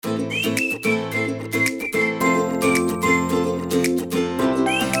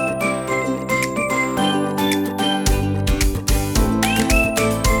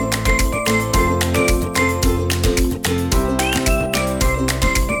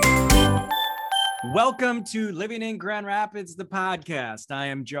Welcome to Living in Grand Rapids, the podcast. I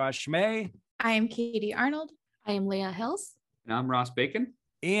am Josh May. I am Katie Arnold. I am Leah Hills. And I'm Ross Bacon.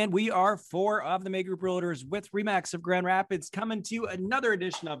 And we are four of the May Group Realtors with RE/MAX of Grand Rapids coming to another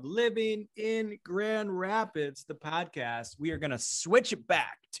edition of Living in Grand Rapids, the podcast. We are going to switch it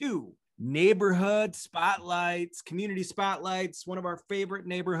back to neighborhood spotlights, community spotlights. One of our favorite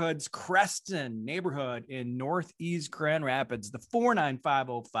neighborhoods, Creston neighborhood in Northeast Grand Rapids, the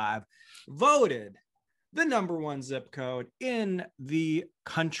 49505, voted the number one zip code in the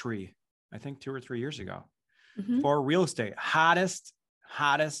country, I think 2 or 3 years ago, for real estate. Hottest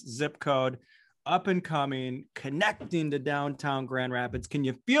zip code, up and coming, connecting to downtown Grand Rapids. Can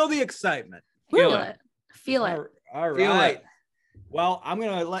you feel the excitement? Feel it. All right. Well, I'm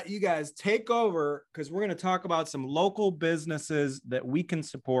going to let you guys take over because we're going to talk about some local businesses that we can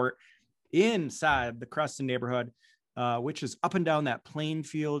support inside the Creston neighborhood, which is up and down that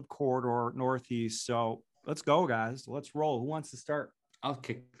Plainfield corridor northeast. So let's go, guys. Let's roll. Who wants to start? I'll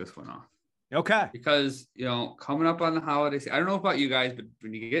kick this one off. Okay. Because, coming up on the holiday season, I don't know about you guys, but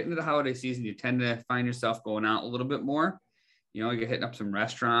when you get into the holiday season, you tend to find yourself going out a little bit more. You're hitting up some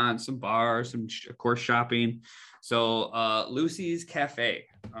restaurants, some bars, of course, shopping. So Lucy's Cafe,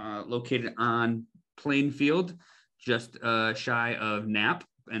 located on Plainfield, just shy of Knapp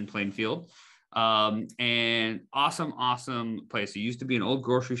and Plainfield. And awesome place. It used to be an old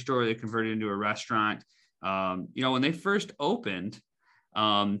grocery store. They converted into a restaurant. When they first opened,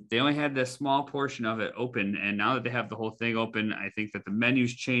 they only had this small portion of it open, and now that they have the whole thing open, I think that the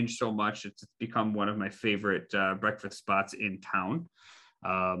menu's changed so much. It's become one of my favorite breakfast spots in town.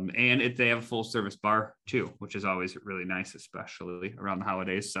 And they have a full service bar too, which is always really nice, especially around the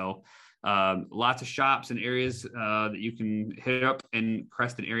holidays. So lots of shops and areas that you can hit up in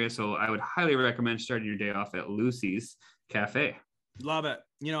Creston area. So I would highly recommend starting your day off at Lucy's Cafe. Love it.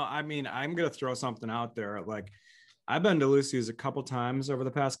 I'm going to throw something out there. I've been to Lucy's a couple times over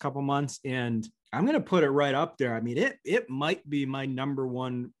the past couple months, and I'm going to put it right up there. It might be my number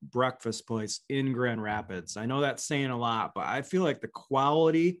one breakfast place in Grand Rapids. I know that's saying a lot, but I feel like the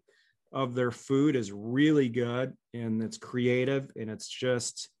quality of their food is really good, and it's creative, and it's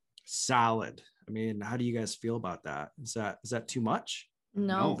just solid. How do you guys feel about that? Is that too much?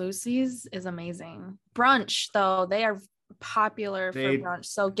 No, Lucy's is amazing. Brunch, though, they are popular for brunch,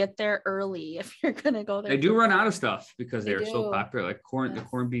 so get there early if you're gonna go there. They do run out of stuff because they're so popular, like the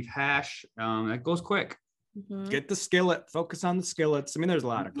corned beef hash, that goes quick. Get the skillet, focus on the skillets. There's a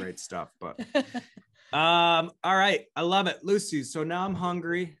lot of great stuff, but all right, I love it. Lucy, so now I'm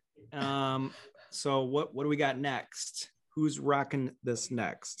hungry. So what do we got next? Who's rocking this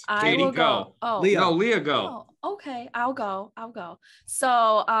next? Katie, go. Leah, go. Oh, okay, I'll go.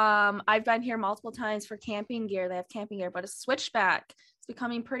 So I've been here multiple times for camping gear. They have camping gear, but a switchback. It's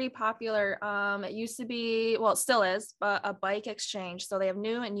becoming pretty popular. It used to be, well, it still is, but a bike exchange. So they have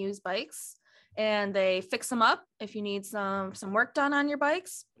new and used bikes, and they fix them up if you need some work done on your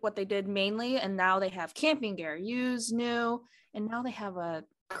bikes, what they did mainly. And now they have camping gear, used, new, and now they have a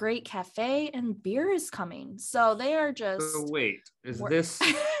great cafe, and beer is coming. So they are just wait a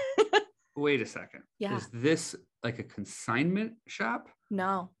second. Yeah. Is this like a consignment shop?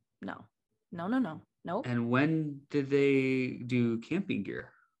 No. And when did they do camping gear?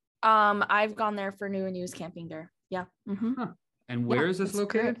 I've gone there for new and used camping gear. Yeah. And where is this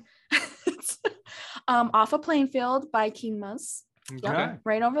located? It's, off of Plainfield by Kingmas. Okay. Yeah,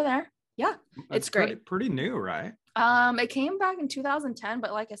 right over there. Yeah. It's great. Pretty new, right? It came back in 2010,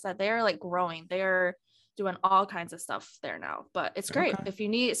 but like I said, they're growing. They're doing all kinds of stuff there now, but it's great. Okay. If you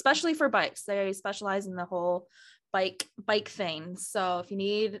need, especially for bikes, they specialize in the whole bike thing. So if you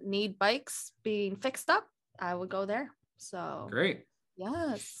need bikes being fixed up, I would go there. So great.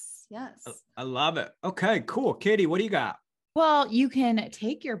 Yes. I love it. Okay, cool. Katie, what do you got? Well, you can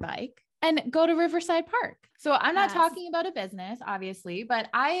take your bike and go to Riverside Park. So I'm not talking about a business, obviously, but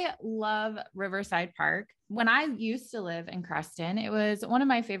I love Riverside Park. When I used to live in Creston, it was one of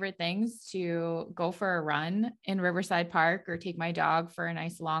my favorite things to go for a run in Riverside Park or take my dog for a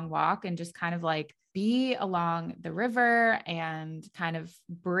nice long walk and just kind of be along the river and kind of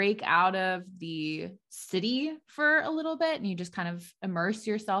break out of the city for a little bit. And you just kind of immerse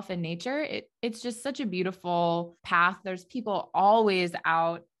yourself in nature. It's just such a beautiful path. There's people always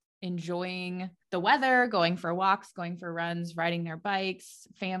out enjoying the weather, going for walks, going for runs, riding their bikes,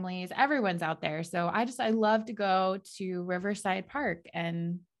 families, everyone's out there. So I love to go to Riverside Park,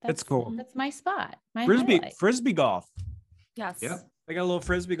 and that's cool. That's my spot. My frisbee golf. Yes. Yeah. They got a little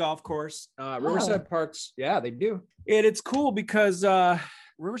frisbee golf course. Riverside Parks. Yeah, they do. It's cool because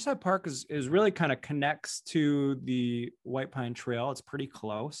Riverside Park is really kind of connects to the White Pine Trail. It's pretty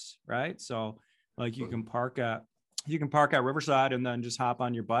close, right? So Like you can park at Riverside and then just hop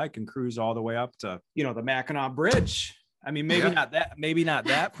on your bike and cruise all the way up to, the Mackinac Bridge. I mean, maybe not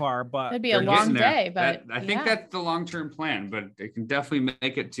that far, but it'd be a long day, but I think that's the long-term plan, but it can definitely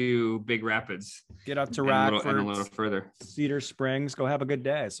make it to Big Rapids. Get up to Rockford and a little further. Cedar Springs, go have a good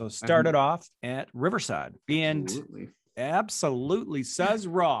day. So start it off at Riverside. And absolutely says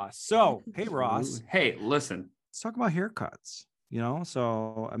Ross. So, hey, Ross. Hey, listen. Let's talk about haircuts.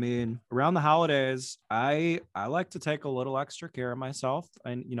 So I mean, around the holidays, I like to take a little extra care of myself,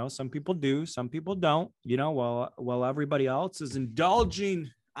 and some people do, some people don't. While everybody else is indulging,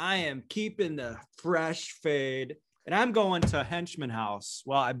 I am keeping the fresh fade, and I'm going to Henchman House.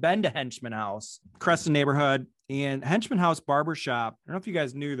 Well, I've been to Henchman House, Creston neighborhood, and Henchman House Barbershop. I don't know if you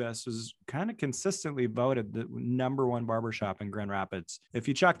guys knew this, was kind of consistently voted the #1 barbershop in Grand Rapids. If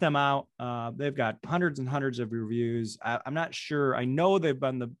you check them out, they've got hundreds and hundreds of reviews. I'm not sure. I know they've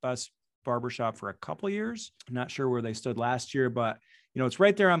been the best barbershop for a couple of years. I'm not sure where they stood last year, but it's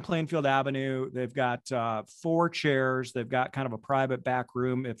right there on Plainfield Avenue. They've got 4 chairs. They've got kind of a private back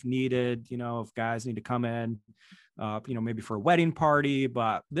room if needed, if guys need to come in, maybe for a wedding party.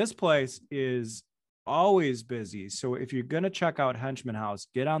 But this place is always busy. So if you're going to check out Henchman House,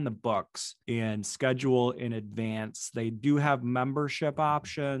 get on the books and schedule in advance. They do have membership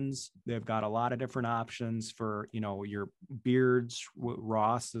options. They've got a lot of different options for, your beards.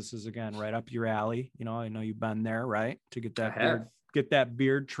 Ross, this is again right up your alley. I know you've been there, right? To get that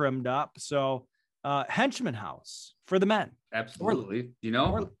beard trimmed up. So Henchman House for the men. Absolutely.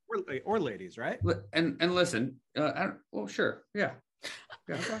 Or ladies, right? And listen, sure. Yeah.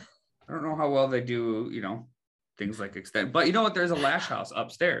 I don't know how well they do, things like extend, but you know what? There's a lash house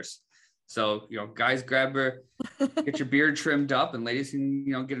upstairs. So, guys get your beard trimmed up, and ladies can,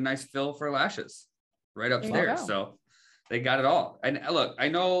 get a nice fill for lashes right upstairs. So they got it all. And look, I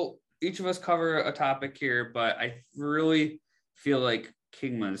know each of us cover a topic here, but I really feel like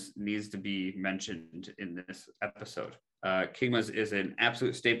Kingma's needs to be mentioned in this episode. Kingma's is an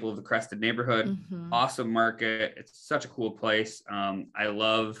absolute staple of the Creston neighborhood. Mm-hmm. Awesome market. It's such a cool place.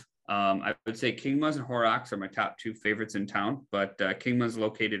 I would say Kingma's and Horrocks are my top 2 favorites in town, but Kingma's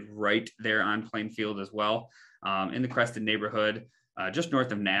located right there on Plainfield as well, in the Creston neighborhood, just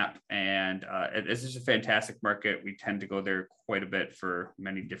north of Knapp. And it's just a fantastic market. We tend to go there quite a bit for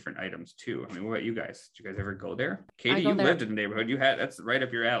many different items too. I mean, what about you guys? Did you guys ever go there? Katie, you lived in the neighborhood. That's right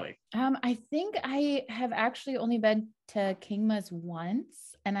up your alley. I think I have actually only been to Kingma's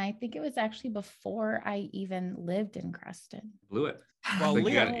once, and I think it was actually before I even lived in Creston. Blew it. Well,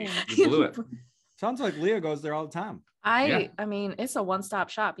 Leah, you blew it. Sounds like Leah goes there all the time. I mean, it's a one-stop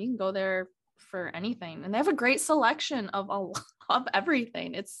shop. You can go there for anything, and they have a great selection of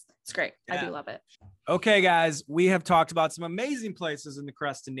everything. It's great. Yeah. I do love it. Okay, guys, we have talked about some amazing places in the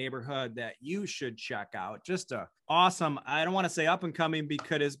Creston neighborhood that you should check out. Just a awesome, I don't want to say up and coming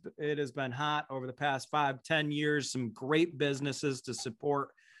because it has been hot over the past 5-10 years. Some great businesses to support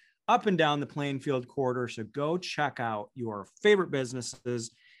up and down the Plainfield corridor. So go check out your favorite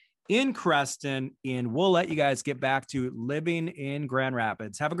businesses in Creston, and we'll let you guys get back to living in Grand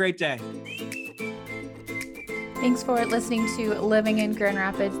Rapids. Have a great day. Thanks for listening to Living in Grand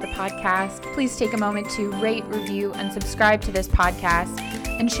Rapids, the podcast. Please take a moment to rate, review, and subscribe to this podcast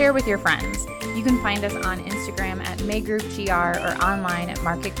and share with your friends. You can find us on Instagram at MayGroupGR or online at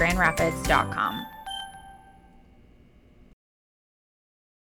marketgrandrapids.com.